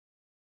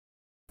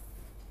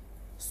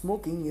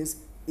Smoking is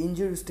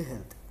injurious to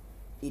health.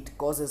 It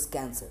causes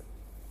cancer.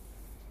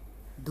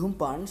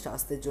 ধূমপান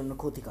স্বাস্থ্যের জন্য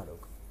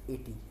ক্ষতিকারক।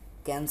 এটি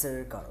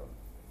ক্যান্সারের কারণ।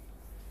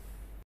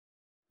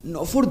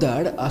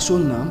 নফরদার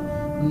আসল নাম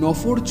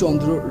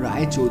নফরচন্দ্র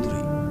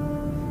রায়চৌধুরী।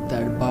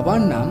 তার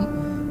বাবার নাম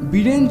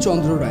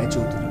বীরেনচন্দ্র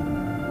রায়চৌধুরী।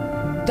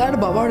 তার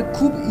বাবার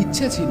খুব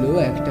ইচ্ছা ছিল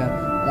একটা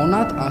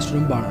অনাথ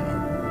আশ্রম বানানোর,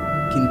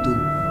 কিন্তু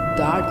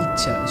তার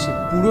ইচ্ছা সে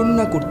পূরণ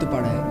না করতে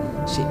পারায়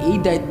সে এই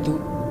দায়িত্ব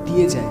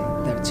দিয়ে যায়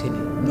তার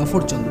ছেলে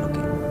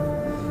নফরচন্দ্রকে।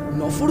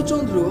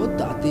 নফরচন্দ্র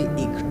তাতে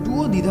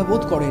একটুও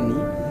দ্বিধাবোধ করেনি,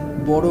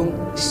 বরং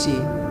সে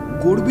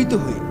গর্বিত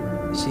হয়ে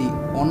সেই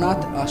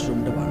অনাথ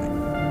আশ্রমটা বানায়।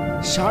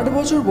 60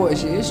 বছর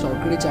বয়সে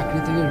সরকারি চাকরি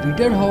থেকে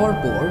রিটায়ার হওয়ার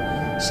পর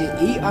সে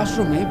এই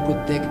আশ্রমে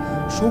প্রত্যেক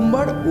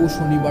সোমবার ও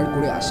শনিবার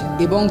করে আসে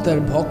এবং তার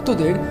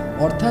ভক্তদের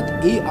অর্থাৎ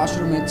এই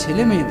আশ্রমের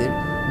ছেলে মেয়েদের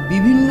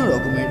বিভিন্ন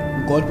রকমের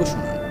গল্প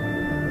শোনান।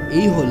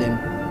 এই হলেন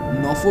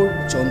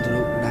নফরচন্দ্র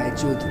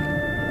রায়চৌধুরী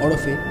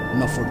ওরফে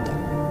নফরদা।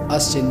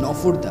 আসছে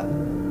নফরদা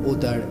ও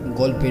তার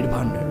গল্পের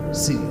ভান্ডার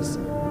সিরিজ।